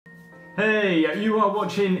Hey, you are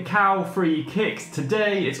watching Cow Free Kicks.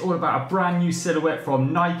 Today it's all about a brand new silhouette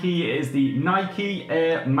from Nike. It is the Nike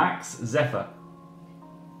Air Max Zephyr.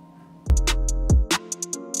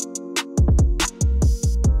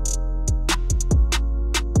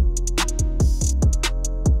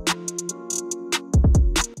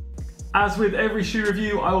 As with every shoe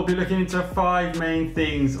review, I will be looking into 5 main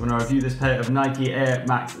things when I review this pair of Nike Air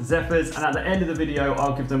Max Zephyrs, and at the end of the video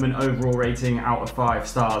I'll give them an overall rating out of 5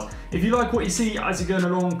 stars. If you like what you see as you're going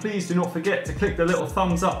along, please do not forget to click the little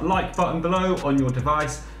thumbs up like button below on your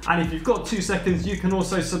device, and if you've got 2 seconds you can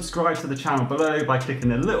also subscribe to the channel below by clicking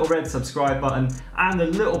the little red subscribe button and the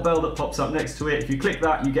little bell that pops up next to it. If you click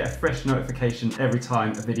that you get a fresh notification every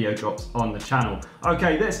time a video drops on the channel.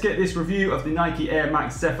 Okay, let's get this review of the Nike Air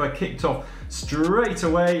Max Zephyr kicked off straight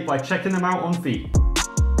away by checking them out on feet.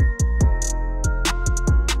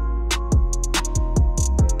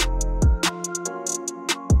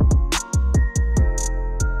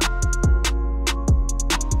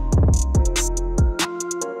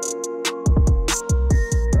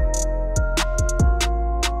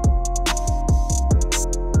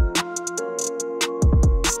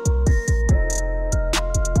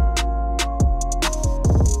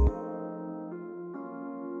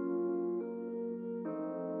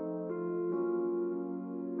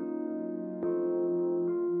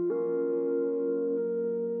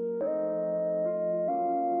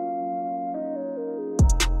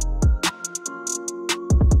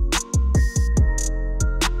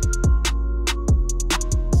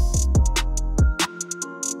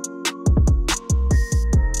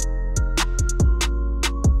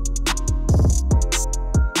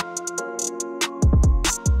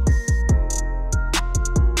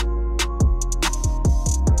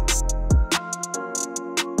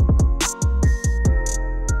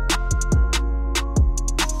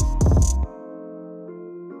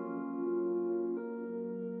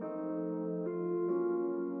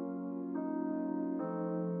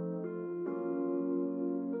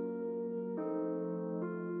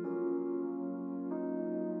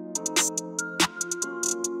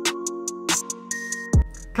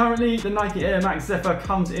 Currently, the Nike Air Max Zephyr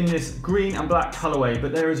comes in this green and black colorway,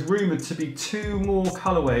 but there is rumored to be 2 more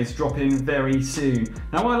colorways dropping very soon.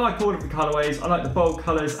 Now, I like all of the colorways. I like the bold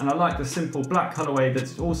colors and I like the simple black colorway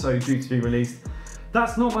that's also due to be released.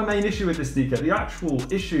 That's not my main issue with this sneaker. The actual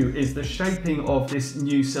issue is the shaping of this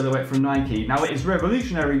new silhouette from Nike. Now, it is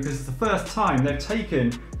revolutionary because it's the first time they've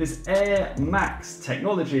taken this Air Max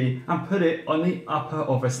technology and put it on the upper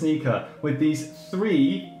of a sneaker with these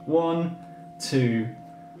 3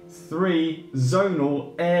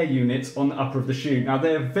 zonal air units on the upper of the shoe. Now,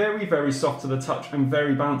 they're very, very soft to the touch and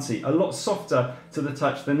very bouncy, a lot softer to the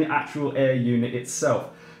touch than the actual air unit itself.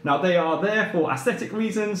 Now, they are there for aesthetic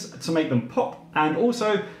reasons to make them pop, and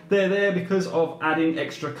also they're there because of adding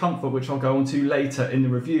extra comfort, which I'll go on to later in the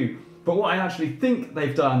review. But what I actually think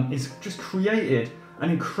they've done is just created an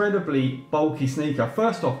incredibly bulky sneaker.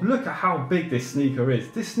 First off, look at how big this sneaker is.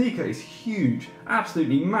 This sneaker is huge,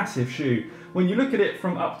 absolutely massive shoe. When you look at it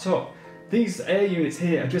from up top, these air units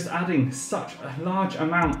here are just adding such a large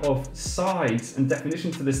amount of size and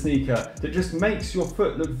definition to the sneaker that just makes your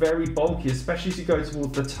foot look very bulky, especially as you go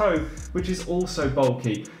towards the toe, which is also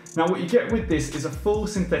bulky. Now, what you get with this is a full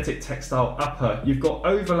synthetic textile upper. You've got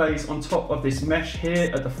overlays on top of this mesh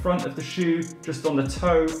here at the front of the shoe, just on the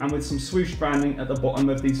toe, and with some swoosh branding at the bottom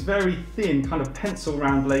of these very thin kind of pencil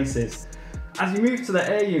round laces. As you move to the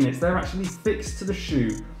air units, they're actually fixed to the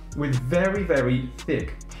shoe with very, very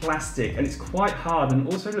thick plastic, and it's quite hard and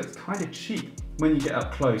also looks kind of cheap when you get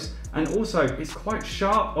up close. And also it's quite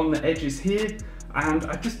sharp on the edges here, and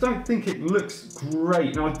I just don't think it looks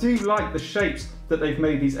great. Now, I do like the shapes that they've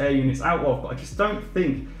made these air units out of, but I just don't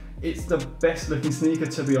think it's the best looking sneaker,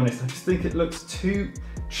 to be honest. I just think it looks too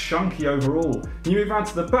chunky overall. When you move around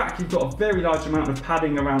to the back, you've got a very large amount of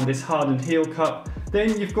padding around this hardened heel cup.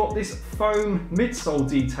 Then you've got this foam midsole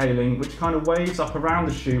detailing, which kind of waves up around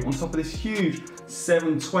the shoe on top of this huge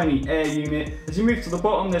 720 air unit. As you move to the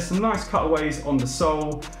bottom, there's some nice cutaways on the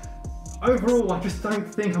sole. Overall, I just don't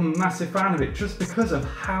think I'm a massive fan of it, just because of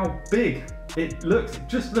how big it looks. It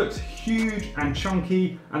just looks huge and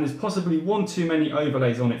chunky, and there's possibly 1 too many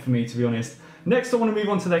overlays on it for me, to be honest. Next, I want to move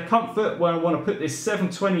on to their comfort, where I want to put this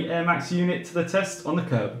 720 Air Max unit to the test on the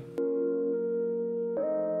curb.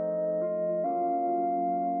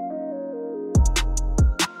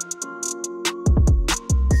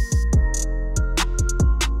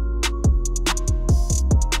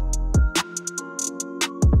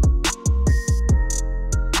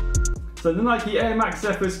 So the Nike Air Max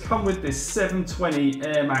Zephyrs come with this 720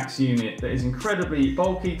 Air Max unit that is incredibly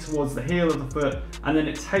bulky towards the heel of the foot, and then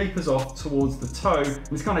it tapers off towards the toe,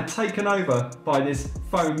 and it's kind of taken over by this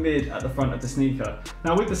foam mid at the front of the sneaker.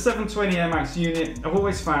 Now with the 720 Air Max unit, I've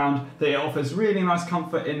always found that it offers really nice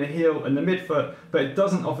comfort in the heel and the midfoot, but it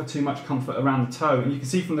doesn't offer too much comfort around the toe. And you can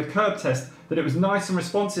see from the curb test that it was nice and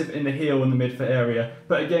responsive in the heel and the midfoot area,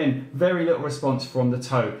 but again, very little response from the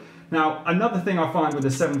toe. Now, another thing I find with the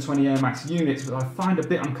 720 Air Max units that I find a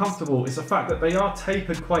bit uncomfortable is the fact that they are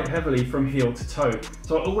tapered quite heavily from heel to toe.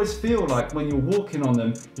 So I always feel like when you're walking on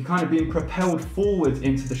them, you're kind of being propelled forward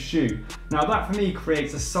into the shoe. Now that for me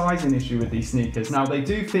creates a sizing issue with these sneakers. Now they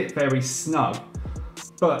do fit very snug,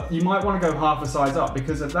 but you might want to go half a size up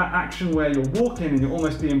because of that action where you're walking and you're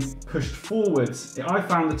almost being pushed forwards. I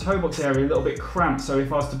found the toe box area a little bit cramped, so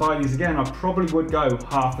if I was to buy these again, I probably would go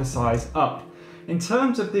half a size up. In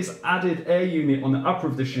terms of this added air unit on the upper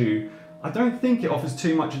of the shoe, I don't think it offers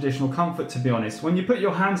too much additional comfort, to be honest. When you put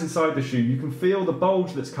your hands inside the shoe, you can feel the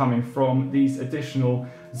bulge that's coming from these additional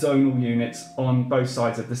zonal units on both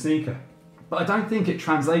sides of the sneaker. But I don't think it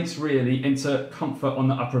translates really into comfort on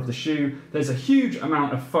the upper of the shoe. There's a huge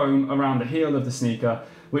amount of foam around the heel of the sneaker,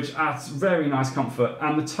 which adds very nice comfort,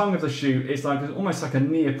 and the tongue of the shoe is like almost like a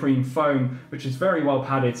neoprene foam, which is very well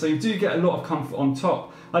padded, so you do get a lot of comfort on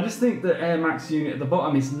top. I just think the Air Max unit at the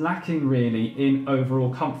bottom is lacking really in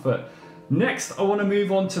overall comfort. Next, I want to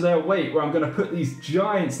move on to their weight, where I'm going to put these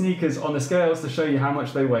giant sneakers on the scales to show you how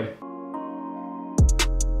much they weigh.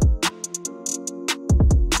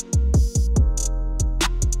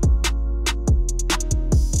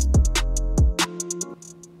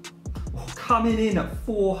 Coming in at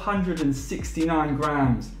 469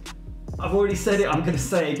 grams. I've already said it, I'm going to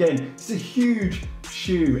say it again. It's a huge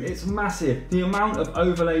shoe, it's massive. The amount of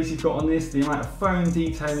overlays you've got on this, the amount of foam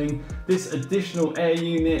detailing, this additional air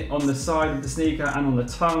unit on the side of the sneaker and on the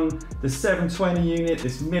tongue, the 720 unit,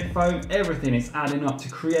 this mid foam, everything is adding up to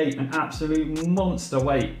create an absolute monster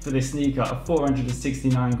weight for this sneaker of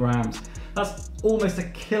 469 grams. That's almost a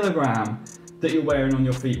kilogram that you're wearing on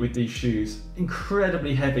your feet with these shoes.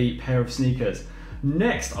 Incredibly heavy pair of sneakers.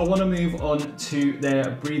 Next, I want to move on to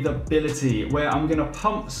their breathability, where I'm going to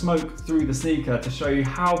pump smoke through the sneaker to show you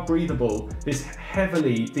how breathable this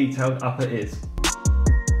heavily detailed upper is.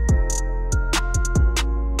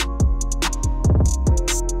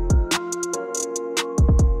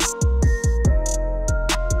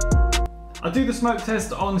 I do the smoke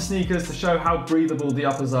test on sneakers to show how breathable the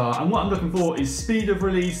uppers are, and what I'm looking for is speed of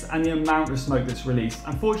release and the amount of smoke that's released.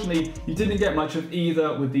 Unfortunately, you didn't get much of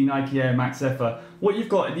either with the Nike Air Max Zephyr. What you've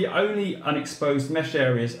got are the only unexposed mesh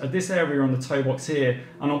areas are this area on the toe box here,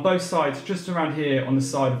 and on both sides, just around here on the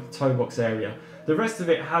side of the toe box area. The rest of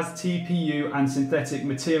it has TPU and synthetic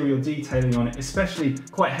material detailing on it, especially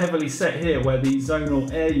quite heavily set here where the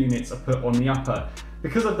zonal air units are put on the upper.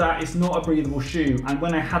 Because of that, it's not a breathable shoe, and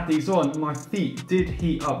when I had these on, my feet did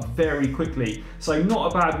heat up very quickly. So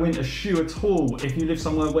not a bad winter shoe at all if you live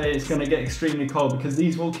somewhere where it's going to get extremely cold, because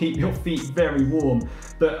these will keep your feet very warm.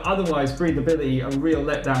 But otherwise, breathability, a real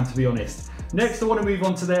letdown, to be honest. Next, I want to move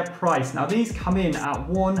on to their price. Now these come in at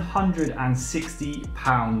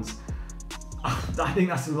 £160. I think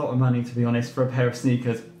that's a lot of money, to be honest, for a pair of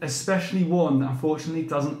sneakers, especially one that unfortunately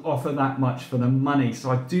doesn't offer that much for the money. So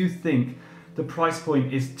I do think the price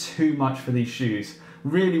point is too much for these shoes.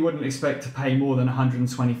 Really wouldn't expect to pay more than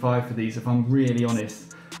 125 for these, if I'm really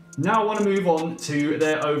honest. Now I want to move on to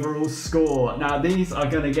their overall score. Now these are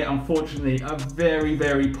going to get, unfortunately, a very,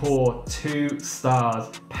 very poor 2 stars.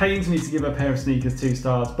 Pains me to give a pair of sneakers 2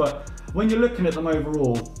 stars, but when you're looking at them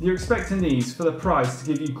overall, you're expecting these for the price to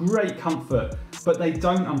give you great comfort, but they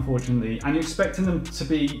don't, unfortunately, and you're expecting them to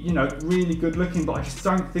be, you know, really good looking, but I just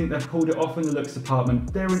don't think they've pulled it off in the looks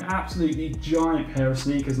department. They're an absolutely giant pair of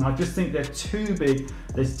sneakers, and I just think they're too big,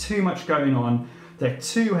 there's too much going on, they're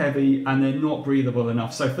too heavy, and they're not breathable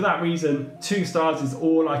enough. So for that reason, 2 stars is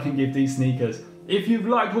all I can give these sneakers. If you've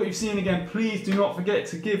liked what you've seen, again, please do not forget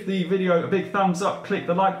to give the video a big thumbs up, click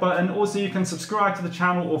the like button. Also, you can subscribe to the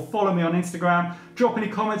channel or follow me on Instagram. Drop any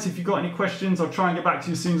comments if you've got any questions. I'll try and get back to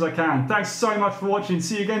you as soon as I can. Thanks so much for watching.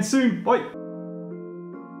 See you again soon. Bye.